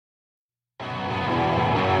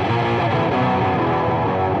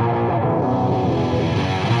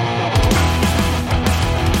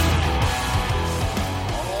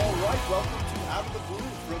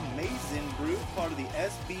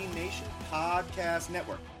Podcast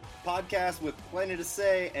Network. Podcast with plenty to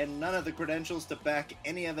say and none of the credentials to back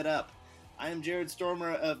any of it up. I am Jared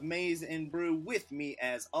Stormer of Maize and Brew. With me,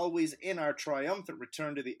 as always, in our triumphant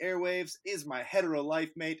return to the airwaves is my hetero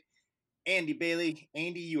life mate, Andy Bailey.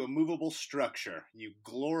 Andy, you immovable structure. You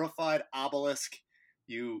glorified obelisk.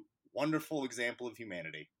 You wonderful example of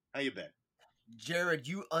humanity. How you been? Jared,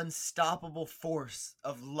 you unstoppable force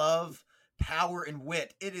of love, power, and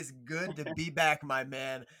wit. It is good to be back, my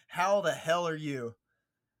man. How the hell are you?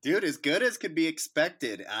 Dude, as good as could be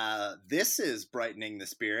expected. This is brightening the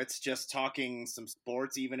spirits. Just talking some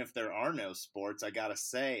sports, even if there are no sports, I gotta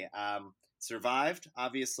say. Survived,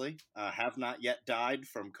 obviously. Have not yet died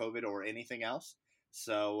from COVID or anything else.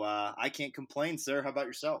 So I can't complain, sir. How about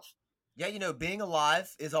yourself? Yeah, being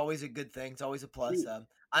alive is always a good thing. It's always a plus. Ooh,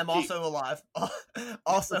 I'm gee. also alive,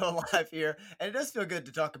 also alive here, and it does feel good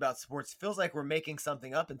to talk about sports. Feels like we're making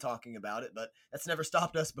something up and talking about it, but that's never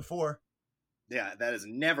stopped us before. Yeah, that has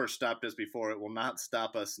never stopped us before. It will not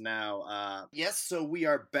stop us now. Yes, so we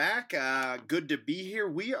are back. Good to be here.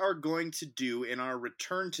 We are going to do, in our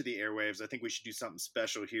return to the airwaves, I think we should do something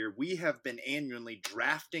special here. We have been annually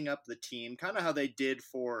drafting up the team, kind of how they did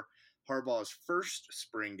for Harbaugh's first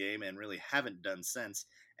spring game and really haven't done since.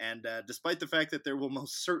 And despite the fact that there will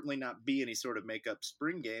most certainly not be any sort of makeup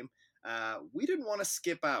spring game, we didn't want to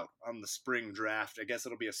skip out on the spring draft. I guess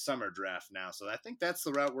it'll be a summer draft now. So I think that's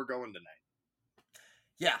the route we're going tonight.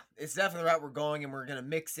 Yeah, it's definitely the route we're going, and we're going to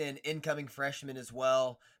mix in incoming freshmen as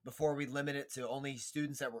well before we limit it to only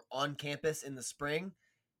students that were on campus in the spring.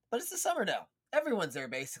 But it's the summer now. Everyone's there,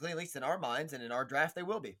 basically, at least in our minds, and in our draft, they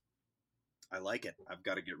will be. I like it. I've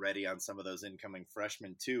got to get ready on some of those incoming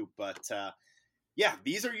freshmen too. But yeah,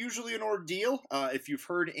 these are usually an ordeal. If you've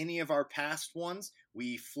heard any of our past ones,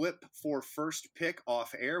 we flip for first pick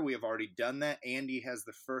off air. We have already done that. Andy has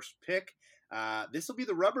the first pick. This will be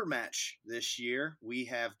the rubber match this year. We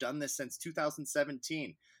have done this since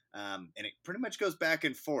 2017. And it pretty much goes back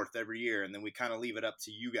and forth every year. And then we kind of leave it up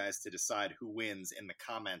to you guys to decide who wins in the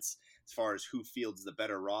comments as far as who fields the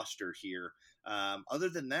better roster here. Other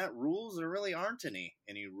than that, rules, there really aren't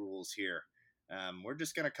any rules here. We're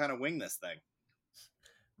just going to kind of wing this thing.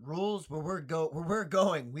 Rules where we're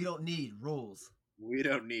going. We don't need rules. We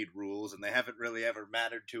don't need rules, and they haven't really ever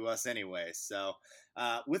mattered to us anyway. So,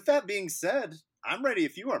 with that being said, I'm ready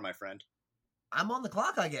if you are, my friend. I'm on the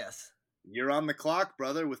clock, I guess. You're on the clock,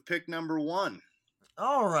 brother, with pick number 1.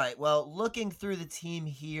 All right. Well, looking through the team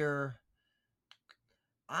here,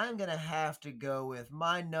 I'm going to have to go with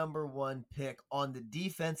my number 1 pick on the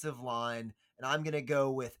defensive line, and I'm going to go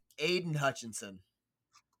with Aiden Hutchinson.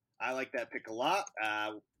 I like that pick a lot.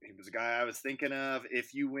 He was a guy I was thinking of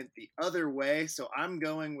if you went the other way. So I'm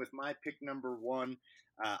going with my pick number 1.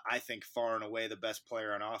 I think far and away the best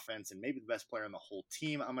player on offense and maybe the best player on the whole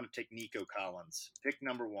team. I'm going to take Nico Collins. Pick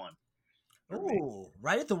number 1. Ooh,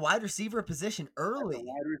 right at the wide receiver position early. At the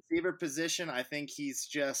wide receiver position, I think he's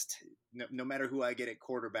just, no matter who I get at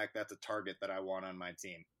quarterback, that's a target that I want on my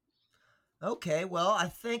team. Okay, well, I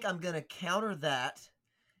think I'm going to counter that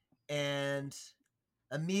and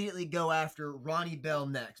immediately go after Ronnie Bell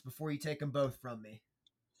next before you take them both from me.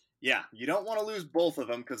 Yeah, you don't want to lose both of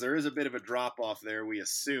them because there is a bit of a drop-off there, we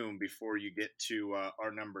assume, before you get to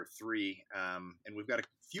our number 3. And we've got a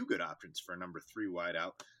few good options for a number 3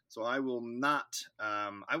 wideout. So I will not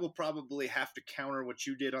I will probably have to counter what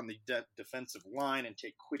you did on the defensive line and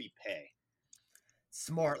take Kwity Paye.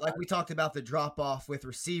 Smart. Like we talked about the drop-off with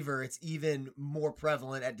receiver, it's even more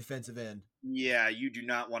prevalent at defensive end. Yeah, you do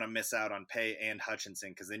not want to miss out on Paye and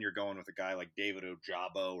Hutchinson because then you're going with a guy like David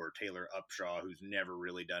Ojabo or Taylor Upshaw who's never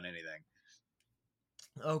really done anything.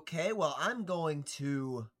 Okay, well, I'm going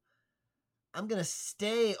to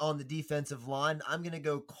stay on the defensive line. I'm going to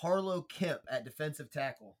go Carlo Kemp at defensive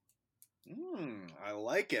tackle. I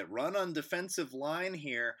like it. Run on defensive line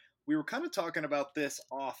here. We were kind of talking about this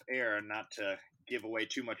off air, and not to give away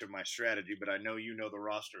too much of my strategy, but I know you know the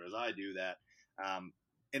roster as I do that.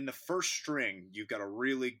 In the first string, you've got a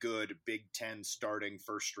really good Big Ten starting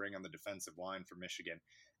first string on the defensive line for Michigan.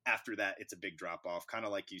 After that, it's a big drop-off, kind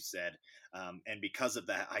of like you said. And because of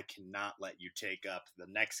that, I cannot let you take up the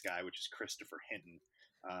next guy, which is Christopher Hinton,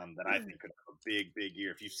 that I think could have a big, big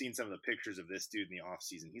year. If you've seen some of the pictures of this dude in the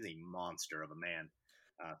offseason, he's a monster of a man.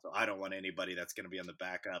 So I don't want anybody that's going to be on the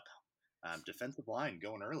backup defensive line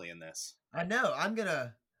going early in this. I know. I'm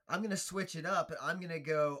gonna switch it up. I'm gonna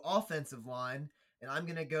go offensive line, and I'm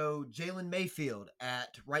gonna go Jalen Mayfield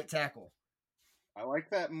at right tackle. I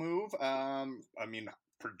like that move.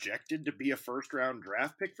 Projected to be a first-round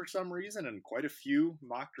draft pick for some reason, and quite a few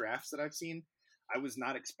mock drafts that I've seen, I was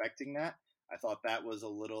not expecting that. I thought that was a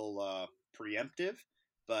little preemptive,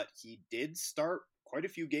 but he did start quite a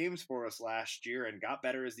few games for us last year and got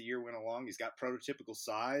better as the year went along. He's got prototypical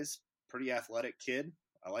size, pretty athletic kid.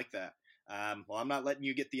 I like that. Well, I'm not letting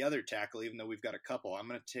you get the other tackle, even though we've got a couple. I'm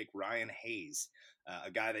going to take Ryan Hayes, a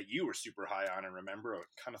guy that you were super high on. And remember, I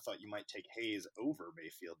kind of thought you might take Hayes over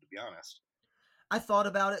Mayfield, to be honest. I thought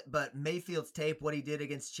about it, but Mayfield's tape, what he did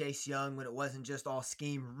against Chase Young when it wasn't just all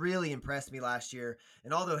scheme, really impressed me last year.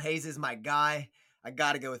 And although Hayes is my guy, I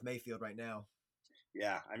got to go with Mayfield right now.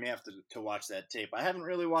 Yeah, I may have to watch that tape. I haven't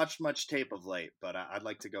really watched much tape of late, but I'd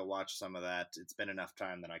like to go watch some of that. It's been enough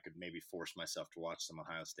time that I could maybe force myself to watch some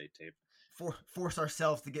Ohio State tape. Force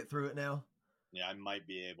ourselves to get through it now. Yeah, I might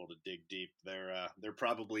be able to dig deep. There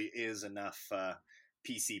probably is enough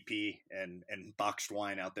PCP and boxed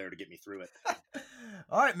wine out there to get me through it.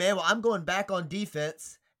 All right, man. Well, I'm going back on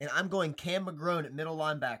defense, and I'm going Cam McGrone at middle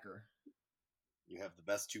linebacker. You have the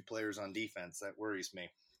best two players on defense. That worries me.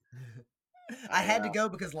 I had to go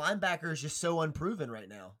because linebacker is just so unproven right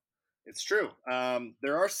now. It's true.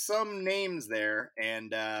 There are some names there,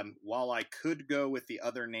 and while I could go with the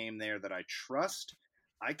other name there that I trust,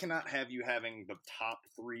 I cannot have you having the top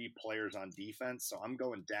 3 players on defense, so I'm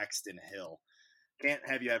going Daxton Hill. Can't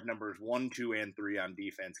have you have numbers 1, 2, and 3 on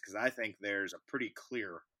defense because I think there's a pretty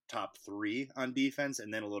clear top 3 on defense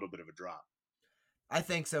and then a little bit of a drop. I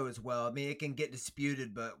think so as well. I mean, it can get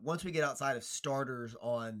disputed, but once we get outside of starters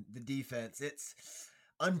on the defense, it's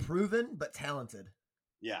unproven but talented.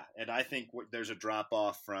 Yeah, and I think there's a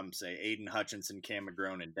drop-off from, say, Aiden Hutchinson, Cam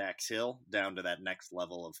McGrone, and Dax Hill down to that next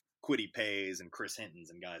level of Kwity Paye's and Chris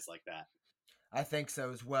Hinton's and guys like that. I think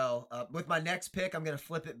so as well. With my next pick, I'm going to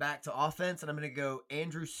flip it back to offense, and I'm going to go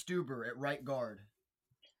Andrew Stueber at right guard.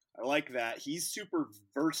 I like that. He's super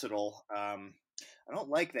versatile. I don't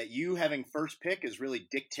like that you having first pick is really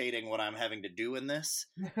dictating what I'm having to do in this.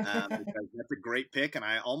 Because that's a great pick, and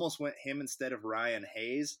I almost went him instead of Ryan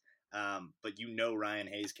Hayes. But Ryan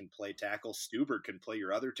Hayes can play tackle. Stueber can play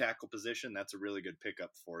your other tackle position. That's a really good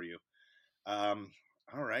pickup for you. All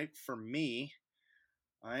right, for me,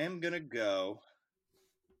 I'm going Dylan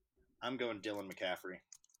McCaffrey.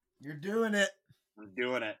 You're doing it. I'm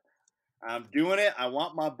doing it. I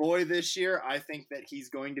want my boy this year. I think that he's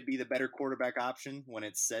going to be the better quarterback option when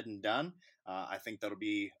it's said and done. I think that'll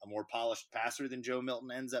be a more polished passer than Joe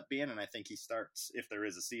Milton ends up being, and I think he starts if there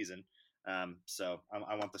is a season. So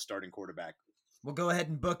I want the starting quarterback. We'll go ahead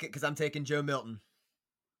and book it because I'm taking Joe Milton.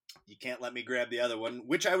 You can't let me grab the other one,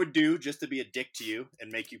 which I would do just to be a dick to you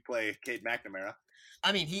and make you play Cade McNamara.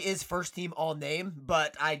 I mean, he is first team all name,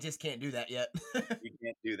 but I just can't do that yet. You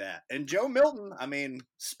can't do that. And Joe Milton, I mean,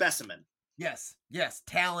 specimen. Yes.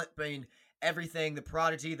 Talent, I mean, everything, the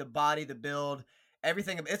prodigy, the body, the build,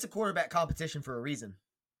 everything. It's a quarterback competition for a reason.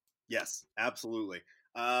 Yes, absolutely.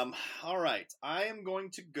 All right. I am going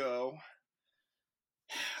to go.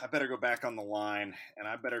 I better go back on the line, and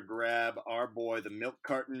I better grab our boy, the milk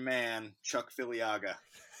carton man, Chuck Filiaga.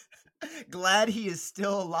 Glad he is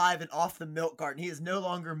still alive and off the milk carton. He is no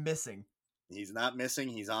longer missing. He's not missing.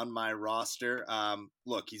 He's on my roster.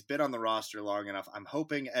 Look, he's been on the roster long enough. I'm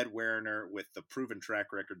hoping Ed Werner, with the proven track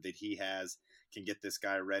record that he has, can get this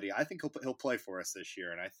guy ready. I think he'll play for us this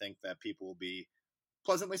year, and I think that people will be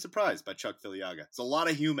pleasantly surprised by Chuck Filiaga. It's a lot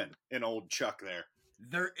of human in old Chuck there.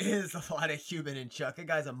 There is a lot of human in Chuck. That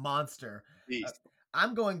guy's a monster.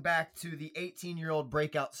 I'm going back to the 18-year-old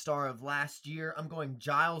breakout star of last year. I'm going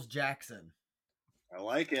Giles Jackson. I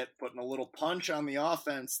like it. Putting a little punch on the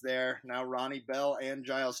offense there. Now Ronnie Bell and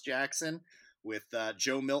Giles Jackson with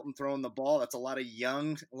Joe Milton throwing the ball. That's a lot of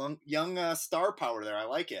young star power there. I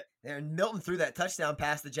like it. And Milton threw that touchdown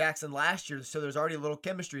pass to Jackson last year, so there's already a little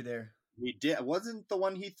chemistry there. He did. Wasn't the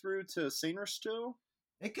one he threw to Sainristil?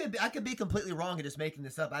 It could be. I could be completely wrong and just making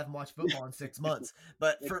this up. I haven't watched football in 6 months.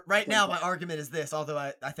 But for right now, my argument is this, although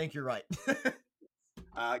I think you're right.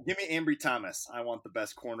 Give me Ambry Thomas. I want the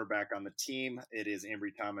best cornerback on the team. It is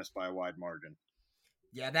Ambry Thomas by a wide margin.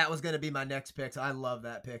 Yeah, that was going to be my next pick. So I love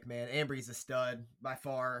that pick, man. Ambry's a stud by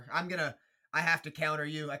far. I have to counter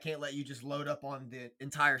you. I can't let you just load up on the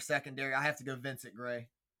entire secondary. I have to go Vincent Gray.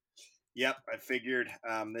 Yep, I figured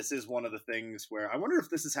this is one of the things where I wonder if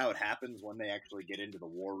this is how it happens when they actually get into the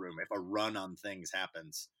war room, if a run on things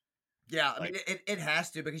happens. Yeah, I mean, it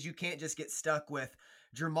has to, because you can't just get stuck with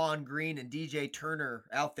Jermon Green and DJ Turner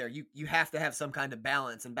out there. You have to have some kind of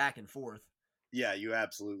balance and back and forth. Yeah, you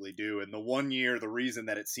absolutely do. And the one year, the reason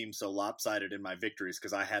that it seemed so lopsided in my victories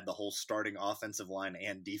because I had the whole starting offensive line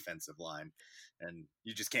and defensive line, and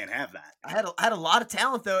you just can't have that. I had a lot of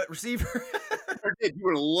talent though at receiver. You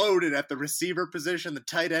were loaded at the receiver position, the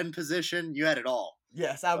tight end position. You had it all.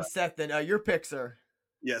 Yes, I was set then. Your pick, sir.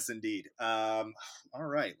 Yes, indeed. All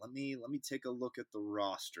right, let me take a look at the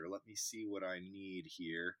roster. Let me see what I need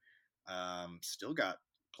here. Still got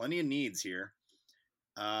plenty of needs here.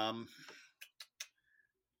 Um,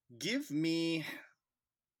 give me.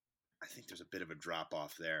 I think there's a bit of a drop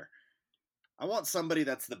off there. I want somebody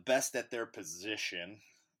that's the best at their position,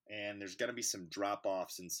 and there's going to be some drop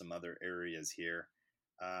offs in some other areas here.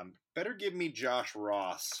 Better give me Josh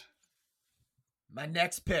Ross. My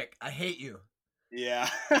next pick. I hate you. Yeah.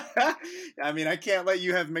 I mean, I can't let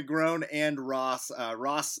you have McGrone and Ross.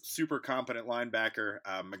 Ross, super competent linebacker.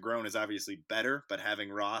 McGrone is obviously better, but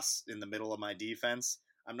having Ross in the middle of my defense,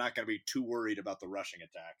 I'm not going to be too worried about the rushing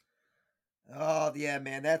attack. Oh yeah,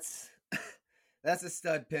 man, that's that's a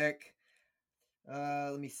stud pick.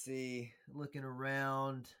 Let me see. Looking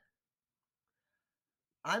around.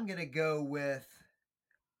 I'm gonna go with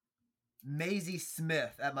Maisie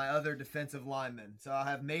Smith at my other defensive lineman. So I'll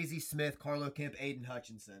have Maisie Smith, Carlo Kemp, Aiden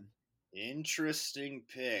Hutchinson. Interesting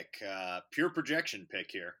pick. Pure projection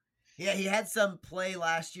pick here. Yeah, he had some play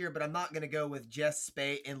last year, but I'm not going to go with Jess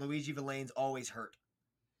Spate, and Luigi Villain's always hurt.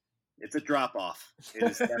 It's a drop off. It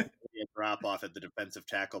is definitely a drop off at the defensive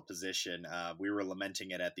tackle position. We were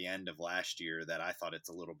lamenting it at the end of last year that I thought it's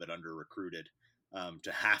a little bit under recruited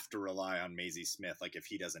to have to rely on Maisie Smith. Like if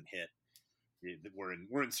he doesn't hit,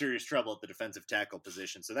 we're in serious trouble at the defensive tackle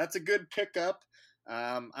position. So that's a good pickup.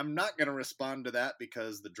 I'm not going to respond to that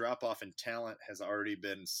because the drop off in talent has already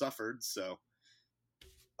been suffered. So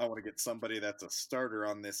I want to get somebody that's a starter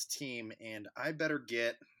on this team, and I better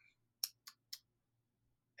get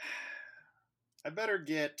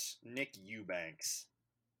Nick Eubanks.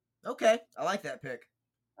 Okay, I like that pick.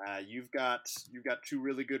 You've got two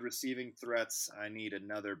really good receiving threats. I need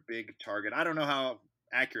another big target. I don't know how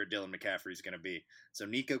accurate Dylan McCaffrey is going to be. So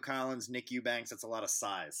Nico Collins, Nick Eubanks, that's a lot of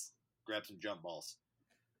size. Grab some jump balls.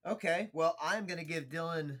 Okay, well, I'm going to give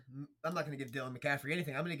Dylan – I'm not going to give Dylan McCaffrey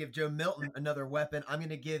anything. I'm going to give Joe Milton another weapon. I'm going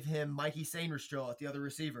to give him Mikey Sainristil at the other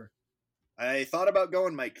receiver. I thought about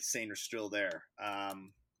going Mike Sainristil there.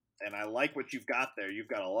 And I like what you've got there. You've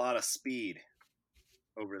got a lot of speed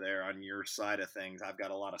over there on your side of things. I've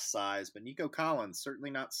got a lot of size, but Nico Collins,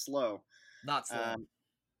 certainly not slow. Not slow.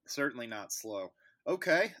 Certainly not slow.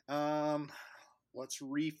 Okay. Let's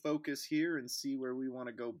refocus here and see where we want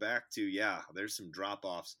to go back to. Yeah, there's some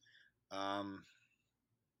drop-offs.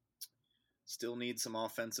 Still need some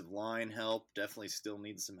offensive line help. Definitely still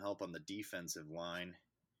need some help on the defensive line.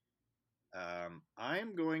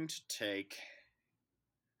 I'm going to take...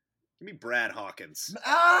 Give me Brad Hawkins.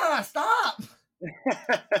 Stop!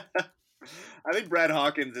 I think Brad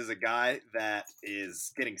Hawkins is a guy that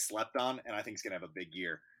is getting slept on, and I think he's going to have a big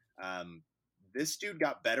year. This dude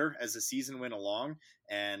got better as the season went along,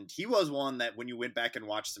 and he was one that when you went back and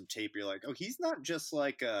watched some tape, you're like, oh, he's not just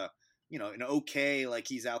like an okay, like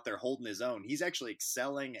he's out there holding his own. He's actually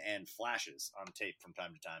excelling and flashes on tape from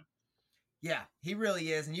time to time. Yeah, he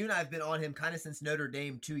really is. And you and I have been on him kind of since Notre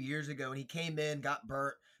Dame 2 years ago, and he came in, got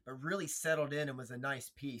burnt, but really settled in and was a nice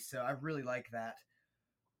piece. So I really like that.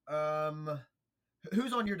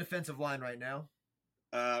 Who's on your defensive line right now?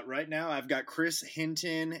 Right now, I've got Chris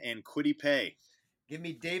Hinton and Kwity Paye. Give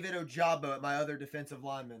me David Ojabo at my other defensive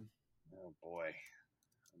lineman. Oh boy,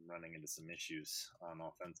 I'm running into some issues on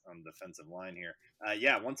defensive line here.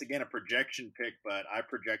 Yeah, once again a projection pick, but I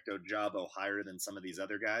project Ojabo higher than some of these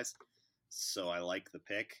other guys, so I like the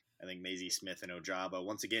pick. I think Maisie Smith and Ojabo,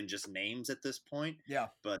 once again, just names at this point. Yeah,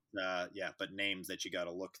 but names that you got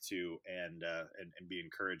to look to and be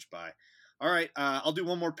encouraged by. All right, I'll do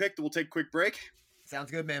one more pick. Then we'll take a quick break.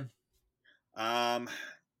 Sounds good, man.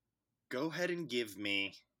 Go ahead and give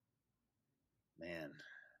me, man,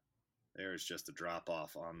 there's just a drop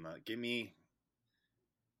off on the, give me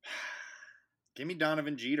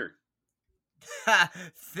Donovan Jeter.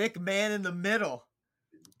 Thick man in the middle.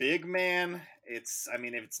 Big man. If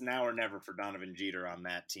it's now or never for Donovan Jeter on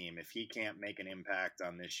that team. If he can't make an impact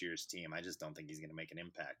on this year's team, I just don't think he's going to make an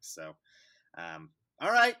impact. So,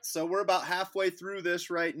 all right. So we're about halfway through this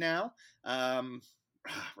right now.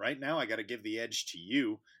 Right now, I got to give the edge to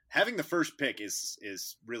you. Having the first pick is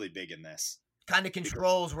really big in this. Kind of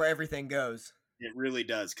controls where everything goes. It really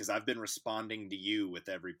does, because I've been responding to you with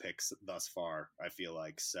every pick thus far, I feel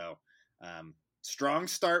like. So, strong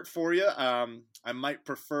start for you. I might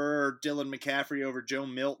prefer Dylan McCaffrey over Joe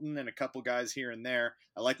Milton and a couple guys here and there.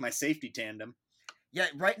 I like my safety tandem. Yeah,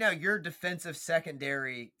 right now your defensive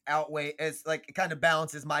secondary it kind of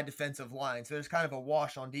balances my defensive line. So there's kind of a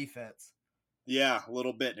wash on defense. Yeah, a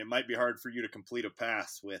little bit. And it might be hard for you to complete a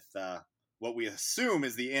pass with what we assume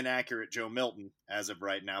is the inaccurate Joe Milton as of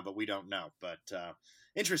right now, but we don't know. But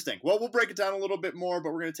interesting. Well, we'll break it down a little bit more,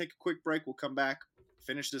 but we're going to take a quick break. We'll come back.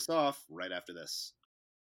 finish this off right after this.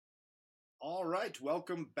 All right,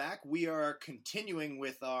 welcome back. We are continuing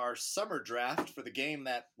with our summer draft for the game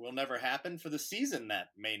that will never happen, for the season that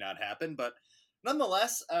may not happen. But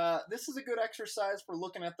nonetheless, this is a good exercise for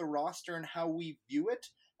looking at the roster and how we view it.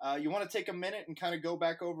 You want to take a minute and kind of go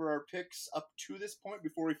back over our picks up to this point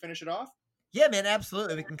before we finish it off? Yeah, man,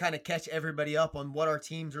 absolutely. We can kind of catch everybody up on what our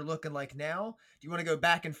teams are looking like now. Do you want to go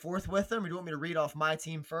back and forth with them, or do you want me to read off my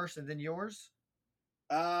team first and then yours?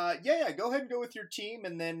 Yeah. Go ahead and go with your team,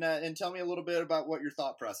 and then and tell me a little bit about what your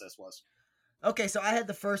thought process was. Okay, so I had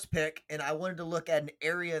the first pick, and I wanted to look at an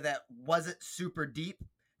area that wasn't super deep,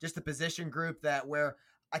 just a position group that where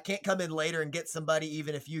I can't come in later and get somebody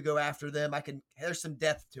even if you go after them. There's some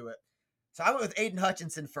depth to it. So I went with Aiden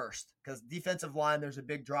Hutchinson first because defensive line, there's a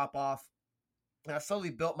big drop off. And I've slowly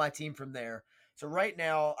built my team from there. So right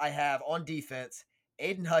now I have on defense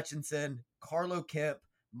Aiden Hutchinson, Carlo Kemp,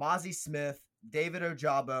 Mozzie Smith, David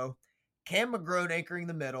Ojabo, Cam McGrone anchoring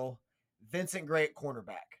the middle, Vincent Gray at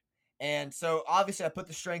cornerback. And so obviously I put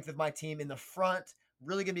the strength of my team in the front,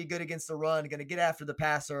 really going to be good against the run, going to get after the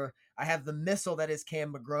passer. I have the missile that is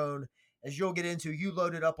Cam McGrone. As you'll get into, you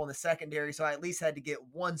loaded up on the secondary, so I at least had to get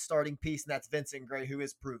one starting piece, and that's Vincent Gray, who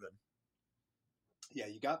is proven. Yeah,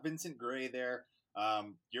 you got Vincent Gray there.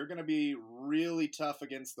 You're going to be really tough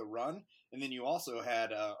against the run. And then you also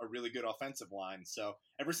had a really good offensive line. So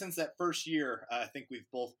ever since that first year, I think we've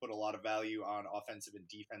both put a lot of value on offensive and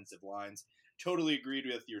defensive lines. Totally agreed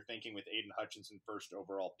with your thinking with Aiden Hutchinson first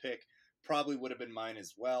overall pick. Probably would have been mine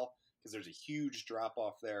as well because there's a huge drop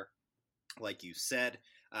off there, like you said.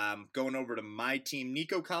 Going over to my team,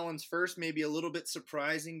 Nico Collins first, maybe a little bit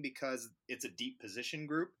surprising because it's a deep position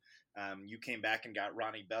group. You came back and got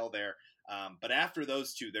Ronnie Bell there. But after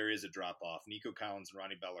those two, there is a drop-off. Nico Collins and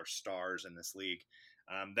Ronnie Bell are stars in this league.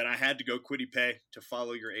 Then I had to go Kwity Paye to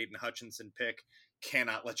follow your Aiden Hutchinson pick.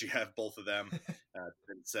 Cannot let you have both of them.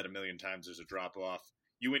 Said a million times there's a drop-off.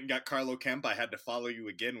 You went and got Carlo Kemp. I had to follow you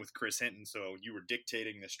again with Chris Hinton, so you were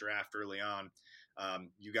dictating this draft early on.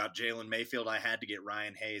 You got Jalen Mayfield. I had to get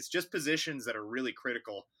Ryan Hayes. Just positions that are really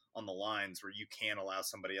critical on the lines where you can't allow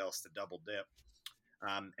somebody else to double dip.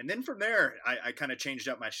 And then from there, I kind of changed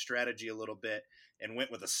up my strategy a little bit and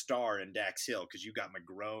went with a star in Dax Hill because you got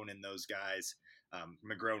McGrone and those guys,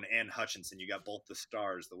 McGrone and Hutchinson. You got both the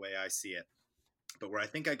stars the way I see it. But where I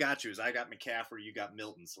think I got you is I got McCaffrey, you got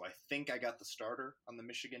Milton. So I think I got the starter on the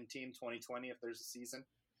Michigan team 2020 if there's a season.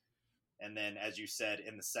 And then, as you said,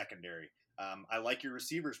 in the secondary, I like your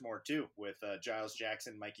receivers more too with Giles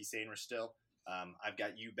Jackson, Mikey Sainer still. I've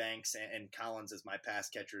got Eubanks and Collins as my pass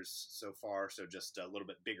catchers so far, so just a little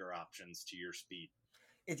bit bigger options to your speed.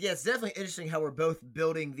 It's definitely interesting how we're both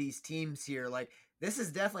building these teams here. Like, this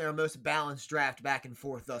is definitely our most balanced draft back and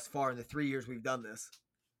forth thus far in the 3 years we've done this.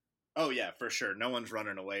 Oh, yeah, for sure. No one's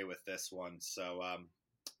running away with this one. So,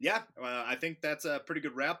 I think that's a pretty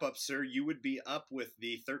good wrap-up, sir. You would be up with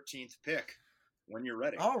the 13th pick when you're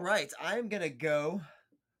ready. All right, I'm going to go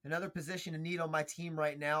another position in need on my team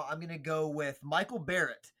right now. I'm going to go with Michael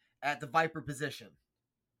Barrett at the Viper position.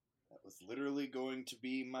 That was literally going to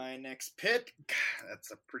be my next pick.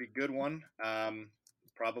 That's a pretty good one.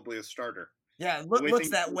 Probably a starter. Yeah, it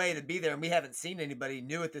looks that way to be there, and we haven't seen anybody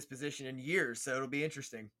new at this position in years, so it'll be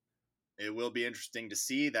interesting. It will be interesting to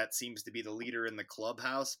see. That seems to be the leader in the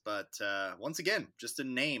clubhouse, but once again, just a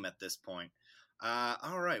name at this point.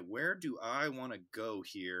 All right, where do I want to go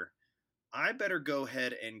here? I better go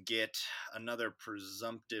ahead and get another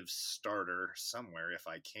presumptive starter somewhere if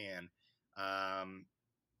I can.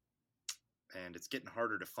 And it's getting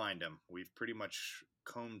harder to find him. We've pretty much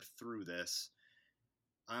combed through this.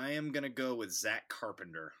 I am going to go with Zach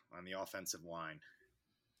Carpenter on the offensive line.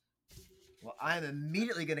 Well, I'm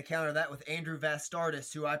immediately going to counter that with Andrew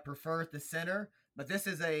Vastardis, who I prefer at the center. But this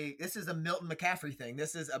is a Milton McCaffrey thing.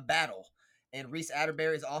 This is a battle. And Reese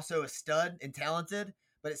Atterbury is also a stud and talented,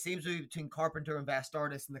 but it seems to be between Carpenter and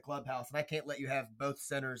Vastardis in the clubhouse. And I can't let you have both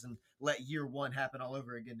centers and let year one happen all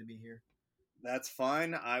over again to me here. That's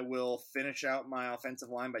fine. I will finish out my offensive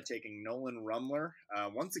line by taking Nolan Rumler.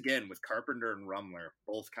 Once again, with Carpenter and Rumler,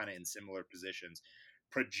 both kind of in similar positions.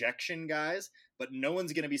 Projection guys, but no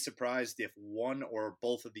one's going to be surprised if one or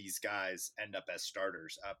both of these guys end up as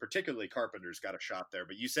starters. Particularly Carpenter's got a shot there,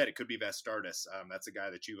 but you said it could be Vastardis. That's a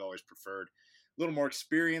guy that you've always preferred. A little more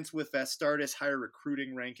experience with Vastardis, higher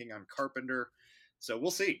recruiting ranking on Carpenter. So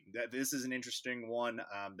we'll see. This is an interesting one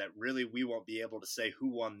that really we won't be able to say who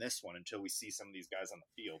won this one until we see some of these guys on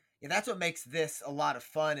the field. Yeah, that's what makes this a lot of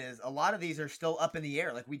fun is a lot of these are still up in the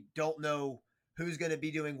air. Like we don't know who's going to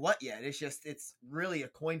be doing what yet. It's really a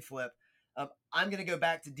coin flip. I'm going to go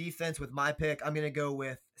back to defense with my pick. I'm going to go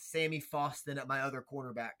with Sammy Foston at my other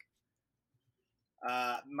cornerback.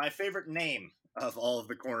 My favorite name of all of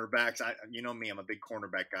the cornerbacks, you know me, I'm a big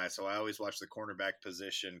cornerback guy, so I always watch the cornerback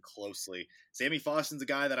position closely. Sammy Foston's a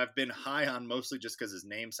guy that I've been high on mostly just because his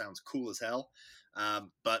name sounds cool as hell,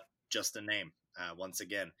 but just a name. Once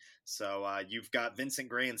again, so you've got Vincent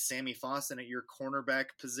Gray and Sammy Foston at your cornerback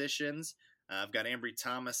positions. I've got Ambry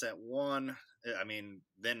Thomas at one. I mean,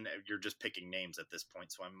 then you're just picking names at this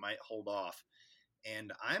point, so I might hold off.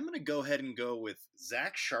 And I'm going to go ahead and go with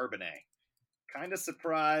Zach Charbonnet. Kind of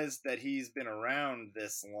surprised that he's been around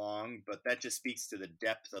this long, but that just speaks to the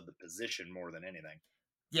depth of the position more than anything.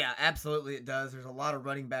 Yeah, absolutely it does. There's a lot of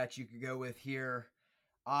running backs you could go with here.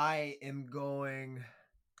 I am going.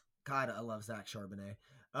 God, I love Zach Charbonnet.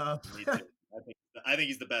 Me too. I think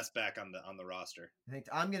he's the best back on the roster. I think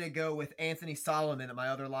I'm going to go with Anthony Solomon at my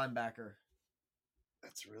other linebacker.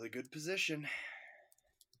 That's a really good position.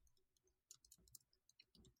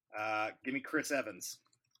 Give me Chris Evans.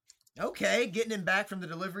 Okay, getting him back from the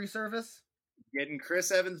delivery service. Getting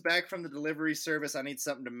Chris Evans back from the delivery service. I need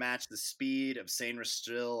something to match the speed of Sainer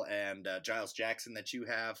Still and Giles Jackson that you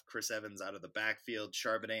have. Chris Evans out of the backfield,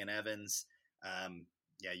 Charbonnet and Evans.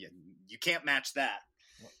 Yeah, you can't match that.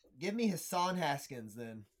 Well, give me Hassan Haskins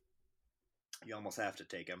then. You almost have to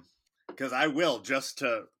take him because I will just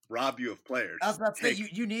to rob you of players. I was about to say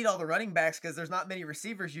you need all the running backs because there's not many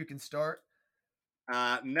receivers you can start.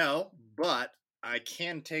 No, but I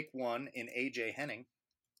can take one in AJ Henning.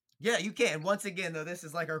 Yeah, you can. Once again, though, this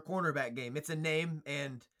is like our cornerback game. It's a name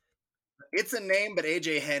and it's a name, but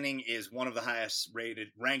AJ Henning is one of the highest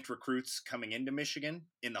ranked recruits coming into Michigan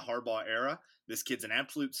in the Harbaugh era. This kid's an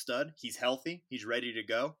absolute stud. He's healthy. He's ready to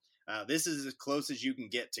go. This is as close as you can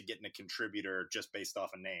get to getting a contributor just based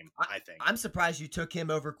off a name, I think. I'm surprised you took him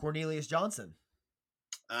over Cornelius Johnson.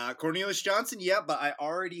 Cornelius Johnson, yeah, but I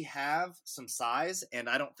already have some size, and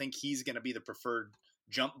I don't think he's going to be the preferred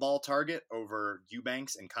jump ball target over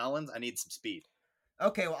Eubanks and Collins. I need some speed.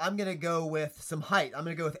 Okay, well, I'm going to go with some height. I'm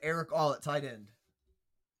going to go with Eric All at tight end.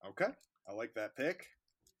 Okay, I like that pick.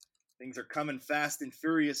 Things are coming fast and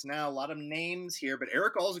furious now. A lot of names here, but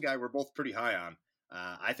Eric All's a guy we're both pretty high on.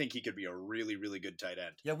 I think he could be a really, really good tight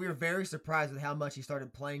end. Yeah, we were very surprised with how much he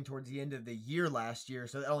started playing towards the end of the year last year,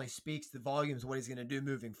 so that only speaks to the volumes of what he's going to do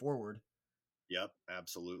moving forward. Yep,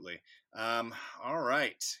 absolutely. All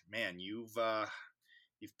right, man, you've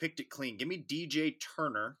picked it clean. Give me DJ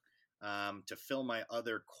Turner to fill my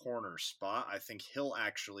other corner spot. I think he'll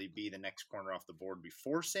actually be the next corner off the board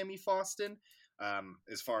before Sammy Foston,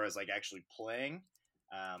 as far as like actually playing.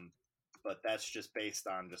 But that's just based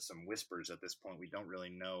on just some whispers at this point. We don't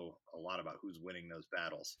really know a lot about who's winning those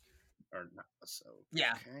battles. Or not, so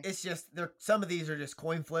yeah, okay. It's just some of these are just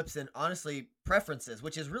coin flips and honestly preferences,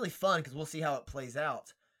 which is really fun because we'll see how it plays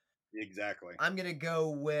out. Exactly. I'm gonna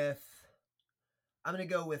go with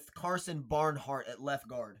Carson Barnhart at left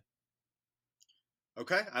guard.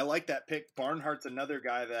 Okay, I like that pick. Barnhart's another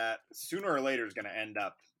guy that sooner or later is going to end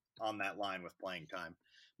up on that line with playing time.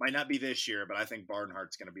 Might not be this year, but I think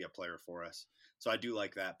Barnhart's going to be a player for us. So I do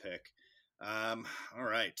like that pick. All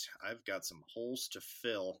right, I've got some holes to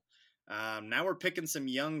fill. Now we're picking some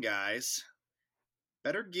young guys.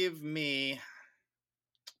 Better give me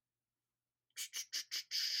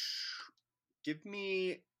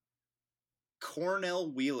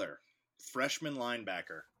Cornell Wheeler, freshman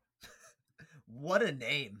linebacker. What a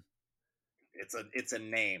name. It's a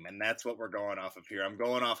name, and that's what we're going off of here. I'm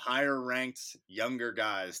going off higher ranked, younger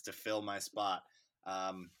guys to fill my spot.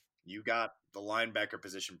 You got the linebacker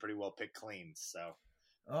position pretty well picked clean. So,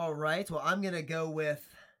 all right. Well, I'm gonna go with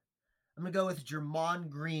Jermon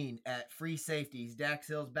Green at free safeties. Dax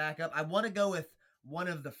Hill's backup. I want to go with one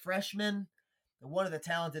of the freshmen, one of the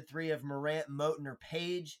talented three of Morant, Moten, or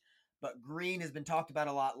Page. But Green has been talked about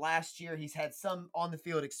a lot last year. He's had some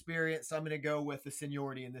on-the-field experience, so I'm going to go with the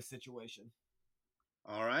seniority in this situation.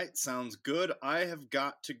 All right, sounds good. I have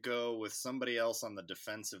got to go with somebody else on the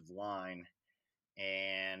defensive line.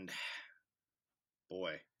 And,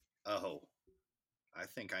 boy, I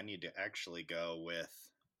think I need to actually go with...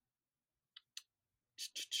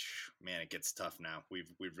 Man, it gets tough now. We've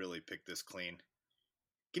really picked this clean.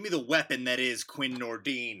 Give me the weapon that is Quinn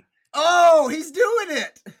Nordine. Oh, he's doing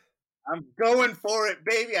it! I'm going for it,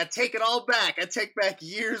 baby. I take it all back. I take back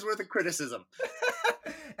years worth of criticism.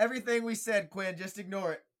 Everything we said, Quinn, just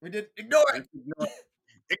ignore it. We did ignore it. Ignore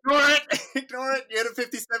it. Ignore it. You had a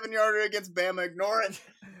 57-yarder against Bama. Ignore it.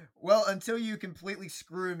 Well, until you completely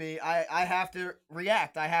screw me, I have to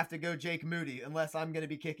react. I have to go Jake Moody unless I'm going to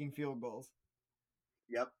be kicking field goals.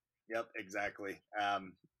 Yep, exactly.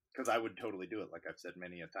 because I would totally do it, like I've said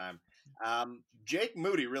many a time. Jake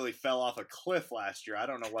Moody really fell off a cliff last year. I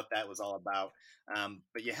don't know what that was all about,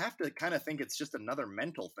 but you have to kind of think it's just another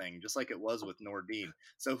mental thing, just like it was with Nordin.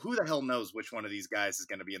 So who the hell knows which one of these guys is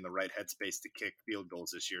going to be in the right headspace to kick field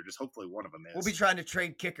goals this year? Just hopefully one of them is. We'll be trying to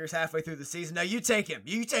trade kickers halfway through the season. No, you take him.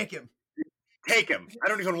 You take him. Take him. I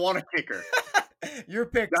don't even want a kicker. Your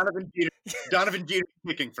pick. Donovan Jeter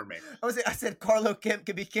kicking for me. I said Carlo Kemp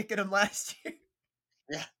could be kicking him last year.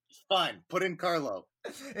 Yeah, fine. Put in Carlo.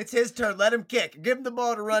 It's his turn. Let him kick. Give him the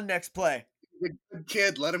ball to run next play. He's a good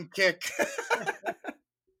kid. Let him kick.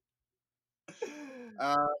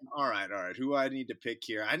 All right. Who do I need to pick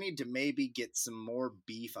here? I need to maybe get some more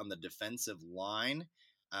beef on the defensive line.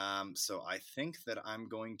 So I think that I'm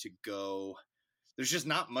going to go. There's just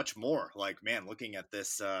not much more. Like, man, looking at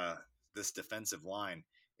this this defensive line,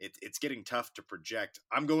 it's getting tough to project.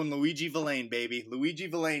 I'm going Luigi Villain, baby. Luigi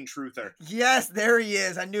Villain, truther. Yes, there he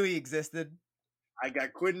is. I knew he existed. I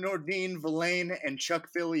got Quinn Nordin, Villain, and Chuck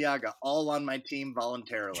Filiaga all on my team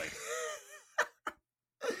voluntarily.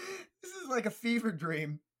 This is like a fever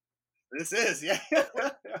dream. This is, yeah.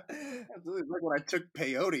 Absolutely. Like when I took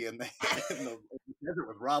peyote in the desert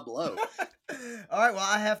with Rob Lowe. All right,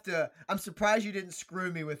 well, I'm surprised you didn't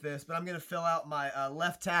screw me with this, but I'm going to fill out my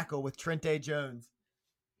left tackle with Trente Jones.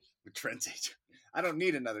 With Trente Jones. I don't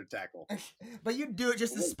need another tackle. But you do it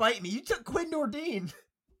just to spite me. You took Quinn Nordin.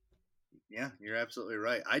 Yeah, you're absolutely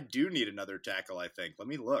right. I do need another tackle, I think. Let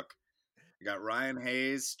me look. I got Ryan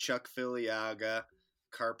Hayes, Chuck Filiaga,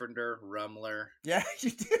 Carpenter, Rumler. Yeah,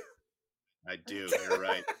 you do. I do. You're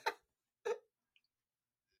right.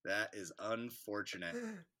 That is unfortunate.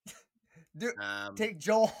 Take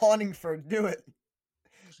Joel Honingford. Do it.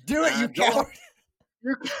 Do it, you coward.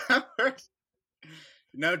 You coward.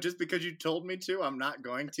 No, just because you told me to, I'm not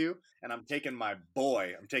going to. And I'm taking my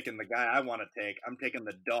boy. I'm taking the guy I want to take. I'm taking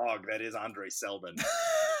the dog that is Andre Selden.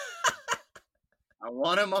 I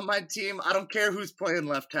want him on my team. I don't care who's playing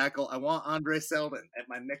left tackle. I want Andre Selden at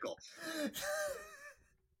my nickel.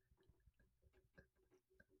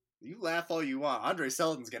 You laugh all you want. Andre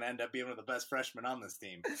Selden's going to end up being one of the best freshmen on this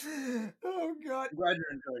team. Oh, God. I'm glad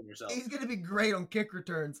you're enjoying yourself. He's going to be great on kick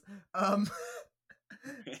returns.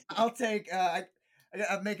 I'll take...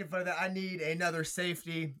 I'm making fun of that. I need another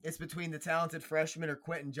safety. It's between the talented freshman or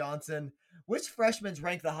Quentin Johnson. Which freshman's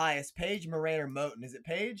ranked the highest? Page, Morant, or Moten? Is it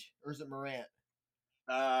Page or is it Morant?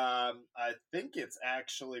 I think it's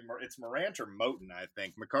Morant or Moten, I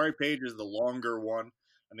think. Makari Page is the longer one.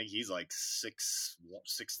 I think he's like 6'3"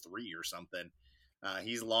 or something.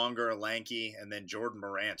 He's longer, lanky, and then Jordan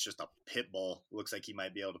Morant's just a pit bull. Looks like he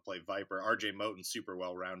might be able to play Viper. RJ Moten, super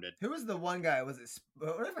well-rounded. Who was the one guy? Was it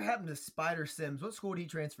whatever happened to Spider Sims? What school did he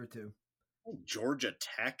transfer to? Georgia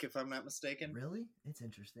Tech, if I'm not mistaken. Really? It's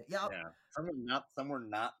interesting. Yeah. Somewhere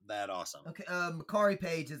not that awesome. Okay. Makari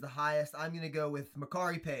Page is the highest. I'm going to go with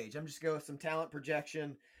Makari Page. I'm just going with some talent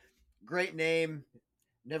projection. Great name.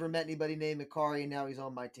 Never met anybody named Makari, and now he's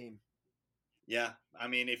on my team. Yeah, I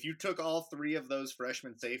mean, if you took all three of those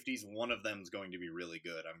freshman safeties, one of them is going to be really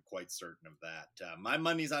good. I'm quite certain of that. My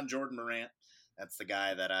money's on Jordan Morant. That's the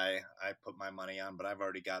guy that I put my money on, but I've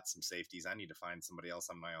already got some safeties. I need to find somebody else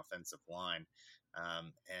on my offensive line.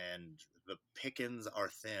 And the pickings are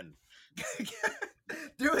thin.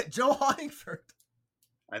 Do it, Joel Honingford.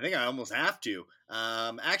 I think I almost have to.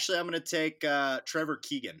 Actually, I'm going to take Trevor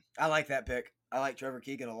Keegan. I like that pick. I like Trevor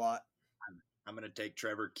Keegan a lot. I'm going to take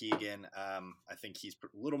Trevor Keegan. I think he's a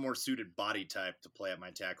little more suited body type to play at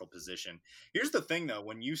my tackle position. Here's the thing, though.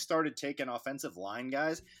 When you started taking offensive line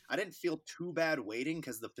guys, I didn't feel too bad waiting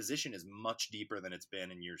because the position is much deeper than it's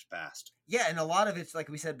been in years past. Yeah, and a lot of it's, like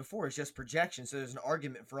we said before, it's just projection, so there's an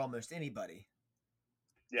argument for almost anybody.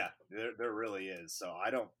 Yeah, there really is. So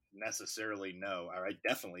I don't necessarily know, or I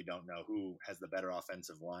definitely don't know who has the better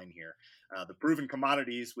offensive line here. The proven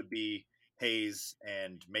commodities would be Hayes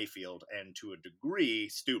and Mayfield, and to a degree,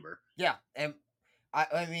 Stuber. Yeah, and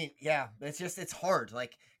I mean, yeah, it's hard,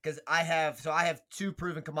 like, because I have two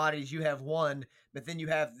proven commodities, you have one, but then you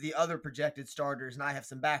have the other projected starters, and I have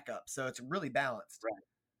some backups, so it's really balanced.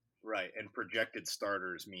 Right, and projected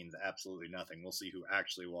starters means absolutely nothing. We'll see who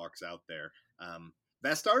actually walks out there.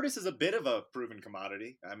 Vastardis is a bit of a proven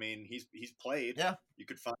commodity. I mean, he's played. Yeah, you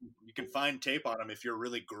can find tape on him if you're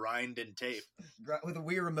really grinding tape with a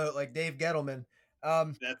Wii remote like Dave Gettleman.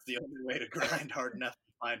 That's the only way to grind hard enough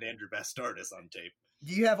to find Andrew Vastardis on tape.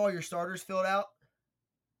 Do you have all your starters filled out?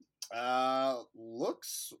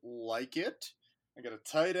 Looks like it. I got a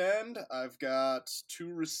tight end. I've got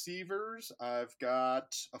 2 receivers. I've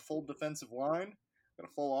got a full defensive line. Got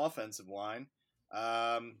a full offensive line.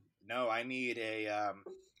 No, I need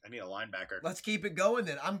I need a linebacker. Let's keep it going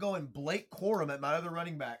then. I'm going Blake Corum at my other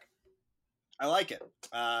running back. I like it.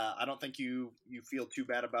 I don't think you feel too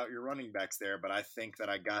bad about your running backs there, but I think that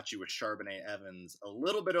I got you with Charbonnet Evans a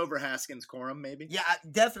little bit over Haskins Corum, maybe. Yeah,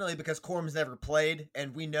 definitely, because Corum's never played,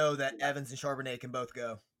 and we know that Evans and Charbonnet can both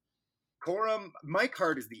go. Corum, Mike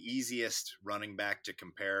Hart is the easiest running back to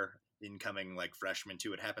compare incoming like freshman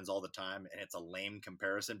to. It happens all the time, and it's a lame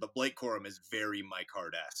comparison. But Blake Corum is very Mike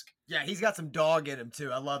Hart-esque. Yeah, he's got some dog in him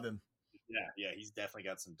too. I love him. Yeah, he's definitely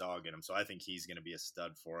got some dog in him. So I think he's going to be a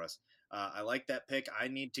stud for us. I like that pick. I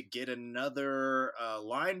need to get another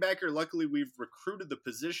linebacker. Luckily, we've recruited the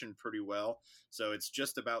position pretty well, so it's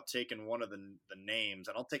just about taking one of the names,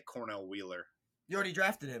 and I'll take Cornell Wheeler. You already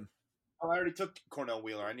drafted him. Oh, I already took Cornell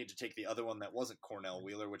Wheeler. I need to take the other one that wasn't Cornell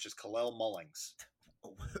Wheeler, which is Kalel Mullings.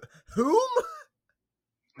 Whom?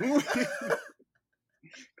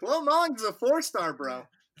 Kalel Mullings is a 4-star, bro.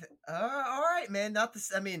 All right, man. Not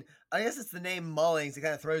this. I mean, I guess it's the name Mullings. It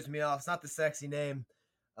kind of throws me off. It's not the sexy name.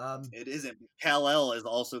 It isn't. Kal-El is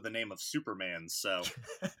also the name of Superman. So,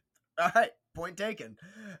 all right, point taken.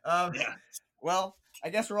 Yeah. Well, I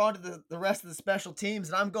guess we're on to the rest of the special teams,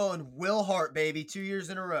 and I'm going Will Hart, baby, 2 years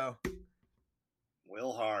in a row.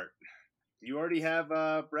 Will Hart. Do you already have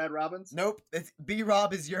Brad Robbins? Nope. It's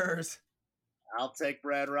B-Rob is yours. I'll take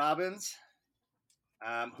Brad Robbins.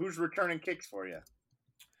 Who's returning kicks for you?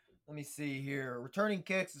 Let me see here. Returning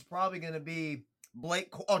kicks is probably going to be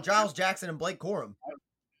Giles Jackson and Blake Corum.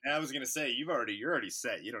 I was going to say, you're already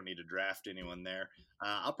set. You don't need to draft anyone there.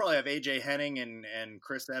 I'll probably have AJ Henning and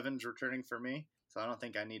Chris Evans returning for me, so I don't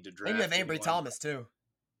think I need to draft. And you have Ambry Thomas too.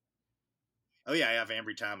 Oh yeah, I have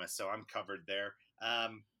Ambry Thomas, so I'm covered there.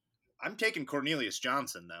 I'm taking Cornelius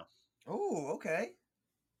Johnson though. Oh, okay.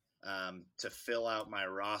 To fill out my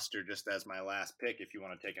roster just as my last pick, if you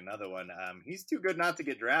want to take another one. He's too good not to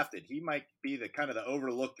get drafted. He might be the kind of the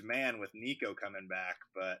overlooked man with Nico coming back,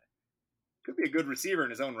 but could be a good receiver in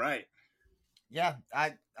his own right. Yeah,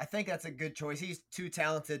 I think that's a good choice. He's too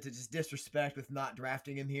talented to just disrespect with not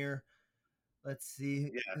drafting him here. Let's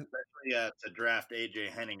see. Yeah, especially to draft AJ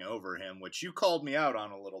Henning over him, which you called me out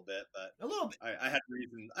on a little bit, but a little bit. I had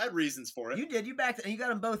reasons. I had reasons for it. You did. You backed. You got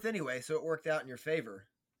them both anyway, so it worked out in your favor.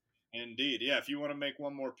 Indeed, yeah. If you want to make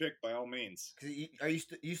one more pick, by all means.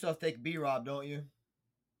 You still have to take B-Rob, don't you?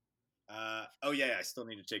 Oh yeah, I still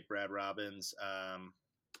need to take Brad Robbins.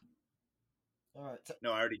 All right.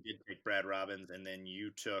 No, I already did take Brad Robbins, and then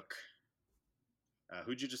you took.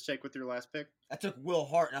 Who'd you just take with your last pick? I took Will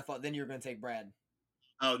Hart, and I thought then you were going to take Brad.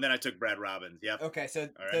 Oh, and then I took Brad Robbins. Yep. Okay, so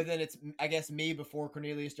then it's, I guess, me before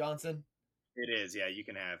Cornelius Johnson. It is, yeah. You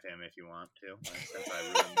can have him if you want to. Since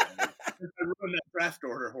I ruined that draft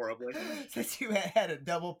order horribly. Since you had a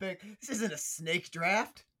double pick, this isn't a snake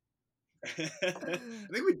draft. I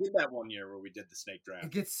think we did that one year where we did the snake draft.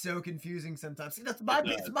 It gets so confusing sometimes. See, that's my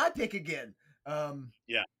pick. It's my pick again.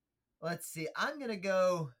 Yeah. Let's see. I'm gonna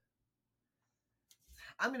go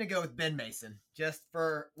with Ben Mason, just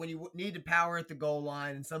for when you need to power at the goal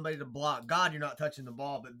line and somebody to block. God, you're not touching the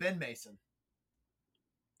ball, but Ben Mason.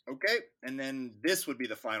 Okay, and then this would be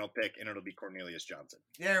the final pick, and it'll be Cornelius Johnson.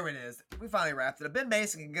 There it is. We finally wrapped it up. Ben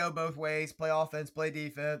Mason can go both ways, play offense, play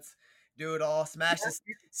defense, do it all,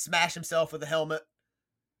 smash himself with a helmet.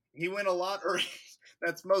 He went a lot early.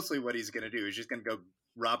 That's mostly what he's going to do. He's just going to go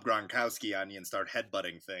Rob Gronkowski on you and start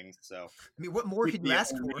headbutting things. So I mean, what more could you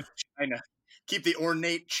ask for? China. Keep the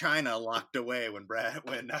ornate China locked away when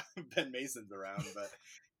Ben Mason's around. But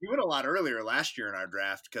he went a lot earlier last year in our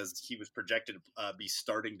draft because he was projected to be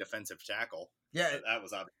starting defensive tackle. Yeah, but that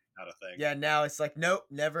was obviously not a thing. Yeah, now it's like, nope,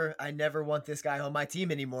 never. I never want this guy on my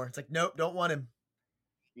team anymore. It's like, nope, don't want him.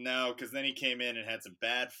 No, because then he came in and had some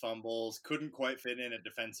bad fumbles, couldn't quite fit in at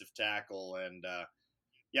defensive tackle, and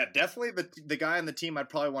yeah, definitely the guy on the team I'd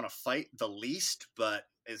probably want to fight the least. But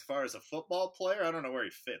as far as a football player, I don't know where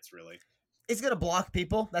he fits really. He's gonna block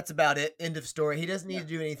people. That's about it. End of story. He doesn't need to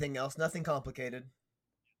do anything else. Nothing complicated.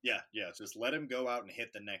 Yeah. Just let him go out and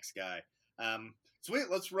hit the next guy. Sweet.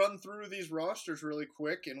 Let's run through these rosters really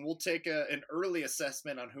quick, and we'll take an early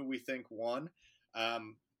assessment on who we think won.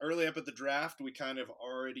 Early up at the draft, we kind of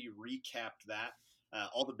already recapped that.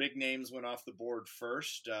 All the big names went off the board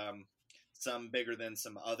first, some bigger than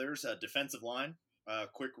some others. Defensive line,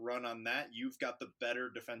 quick run on that. You've got the better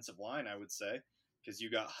defensive line, I would say, because you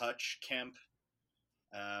got Hutch, Kemp.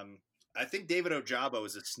 I think David Ojabo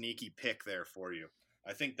is a sneaky pick there for you.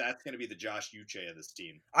 I think that's going to be the Josh Uche of this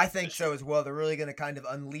team. I think so as well. They're really going to kind of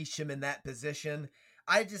unleash him in that position.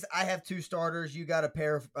 I have two starters. You got a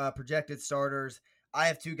pair of projected starters. I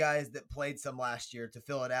have two guys that played some last year to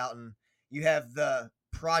fill it out, and you have the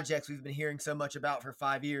projects we've been hearing so much about for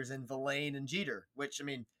 5 years in Villain and Jeter, which, I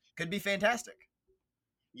mean, could be fantastic.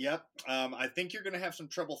 Yep. I think you're going to have some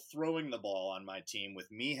trouble throwing the ball on my team with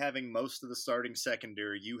me having most of the starting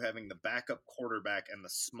secondary, you having the backup quarterback and the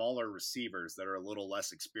smaller receivers that are a little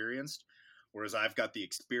less experienced, whereas I've got the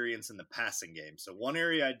experience in the passing game. So one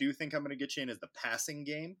area I do think I'm going to get you in is the passing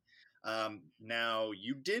game. Now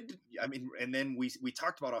you did, I mean, and then we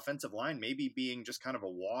talked about offensive line maybe being just kind of a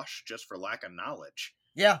wash just for lack of knowledge.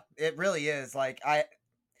 Yeah, it really is. Like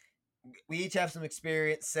we each have some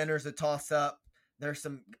experience. Center's a toss up. There's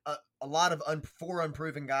some a lot of four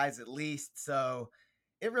unproven guys at least, so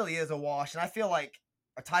it really is a wash. And I feel like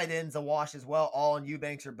our tight end's a wash as well. All and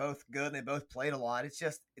Eubanks are both good, and they both played a lot. It's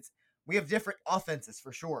we have different offenses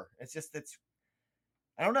for sure. It's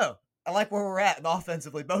I don't know. I like where we're at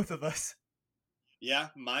offensively, both of us. Yeah,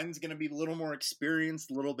 mine's going to be a little more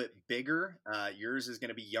experienced, a little bit bigger. Yours is going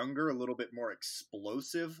to be younger, a little bit more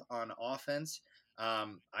explosive on offense.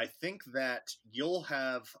 I think that you'll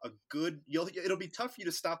have it'll be tough for you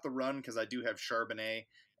to stop the run because I do have Charbonnet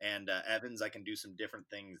and Evans. I can do some different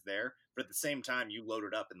things there. But at the same time, you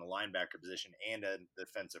loaded up in the linebacker position and a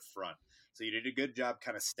defensive front. So you did a good job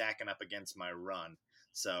kind of stacking up against my run.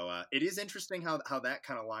 So it is interesting how that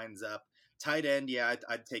kind of lines up. Tight end, yeah,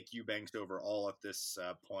 I'd take Eubanks over all at this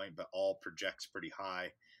point, but all projects pretty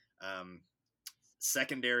high.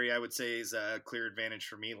 Secondary, I would say, is a clear advantage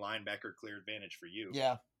for me. Linebacker, clear advantage for you.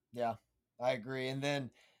 Yeah, I agree. And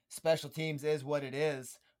then special teams is what it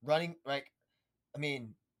is. Running, like, I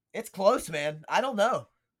mean, it's close, man. I don't know.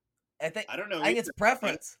 I don't know. I think it's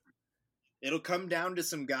preference. It'll come down to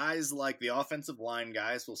some guys like the offensive line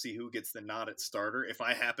guys. We'll see who gets the nod at starter. If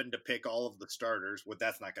I happen to pick all of the starters,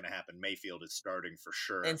 that's not going to happen. Mayfield is starting for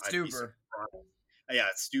sure. And Stuber. Yeah,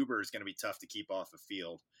 Stuber is going to be tough to keep off the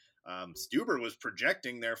field. Stuber was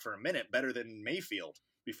projecting there for a minute better than Mayfield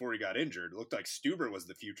before he got injured. It looked like Stuber was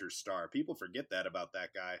the future star. People forget that about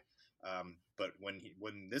that guy. But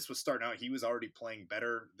when this was starting out, he was already playing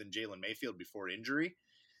better than Jalen Mayfield before injury.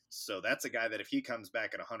 So that's a guy that if he comes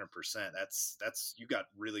back at 100%, that's you got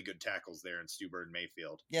really good tackles there in Stuber and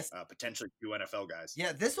Mayfield. Yes, potentially two NFL guys.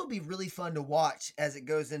 Yeah, this will be really fun to watch as it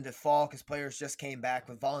goes into fall because players just came back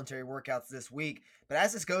with voluntary workouts this week. But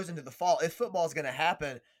as this goes into the fall, if football is going to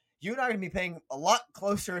happen, you and I are going to be paying a lot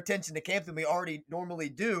closer attention to camp than we already normally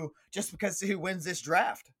do, just because of who wins this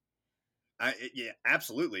draft. Yeah,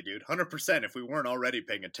 absolutely, dude. 100%. If we weren't already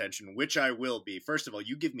paying attention, which I will be. First of all,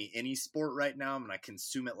 you give me any sport right now, I'm going to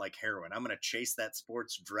consume it like heroin. I'm going to chase that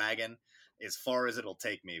sports dragon as far as it'll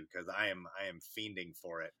take me because I am fiending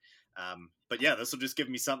for it. But yeah, this will just give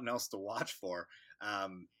me something else to watch for.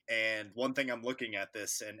 And one thing I'm looking at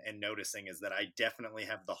this and noticing is that I definitely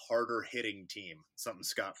have the harder hitting team, something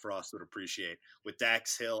Scott Frost would appreciate, with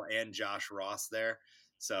Dax Hill and Josh Ross there.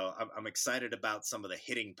 So I'm excited about some of the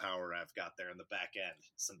hitting power I've got there in the back end.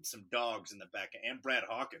 Some dogs in the back end, and Brad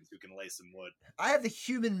Hawkins who can lay some wood. I have the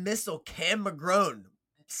human missile, Cam McGrone.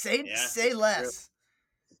 Say less.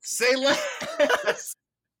 Say less.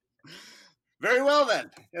 Very well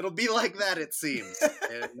then. It'll be like that, it seems.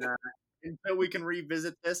 And until we can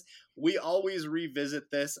revisit this, we always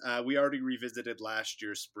revisit this. We already revisited last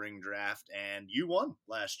year's spring draft, and you won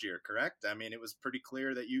last year, correct? I mean, it was pretty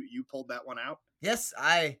clear that you pulled that one out. Yes,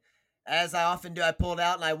 as I often do, I pulled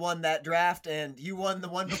out and I won that draft, and you won the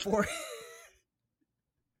one before.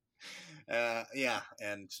 Yeah,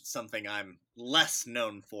 and something I'm less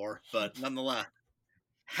known for, but nonetheless,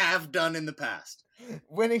 have done in the past.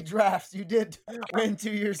 Winning drafts. You did win 2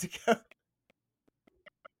 years ago.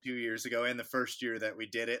 2 years ago, and the first year that we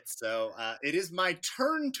did it. So it is my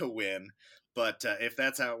turn to win. But if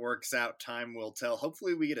that's how it works out, time will tell.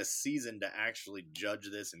 Hopefully we get a season to actually judge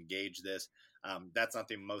this and gauge this. That's not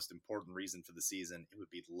the most important reason for the season. It would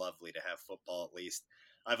be lovely to have football at least.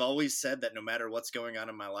 I've always said that no matter what's going on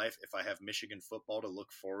in my life, if I have Michigan football to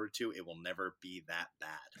look forward to, it will never be that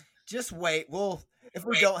bad. Just wait. If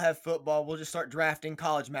we don't have football, we'll just start drafting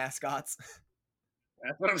college mascots.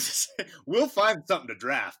 That's what I'm saying. We'll find something to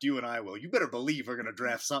draft. You and I will. You better believe we're going to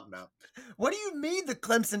draft something up. What do you mean the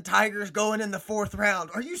Clemson Tigers going in the 4th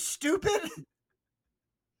round? Are you stupid?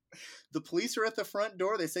 The police are at the front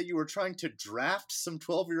door. They say you were trying to draft some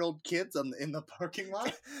 12-year-old kids in the parking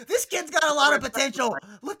lot. This kid's got a lot of potential.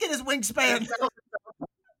 Look at his wingspan.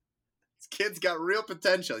 This kid's got real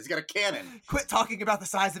potential. He's got a cannon. Quit talking about the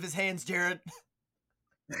size of his hands, Jared.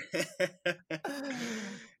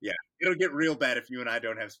 Yeah, it'll get real bad if you and I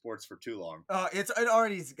don't have sports for too long. It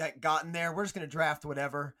already gotten there. We're just gonna draft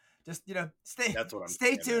whatever. Just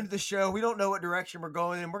stay tuned to the show. We don't know what direction we're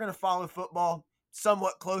going in. We're gonna follow football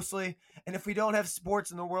somewhat closely, and if we don't have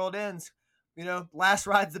sports and the world ends, Last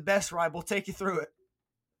ride's the best ride. We'll take you through it.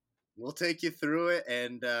 We'll take you through it,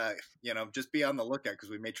 and just be on the lookout because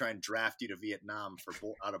we may try and draft you to Vietnam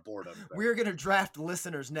out of boredom. We're gonna draft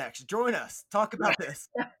listeners next. Join us. Talk about this.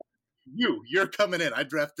 You're coming in. I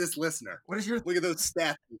draft this listener. Look at those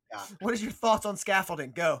stats we got. What is your thoughts on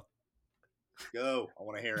scaffolding? Go. I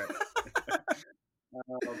want to hear it.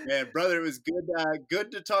 Oh man, brother, it was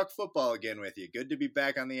good to talk football again with you. Good to be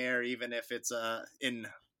back on the air, even if it's in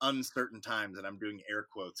uncertain times, and I'm doing air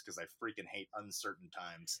quotes because I freaking hate uncertain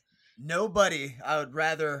times. Nobody I would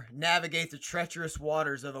rather navigate the treacherous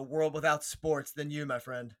waters of a world without sports than you, my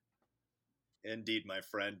friend. Indeed, my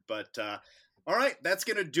friend. But all right, that's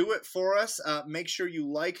going to do it for us. Make sure you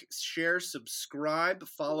like, share, subscribe,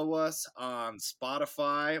 follow us on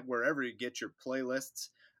Spotify, wherever you get your playlists.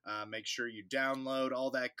 Make sure you download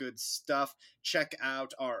all that good stuff. Check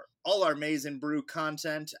out all our Maize n Brew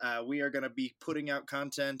content. We are going to be putting out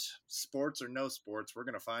content, sports or no sports. We're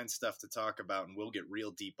going to find stuff to talk about, and we'll get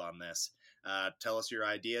real deep on this. Tell us your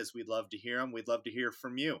ideas. We'd love to hear them. We'd love to hear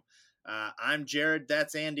from you. I'm Jared.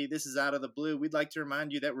 That's Andy. This is Out of the Blue. We'd like to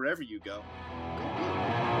remind you that wherever you go,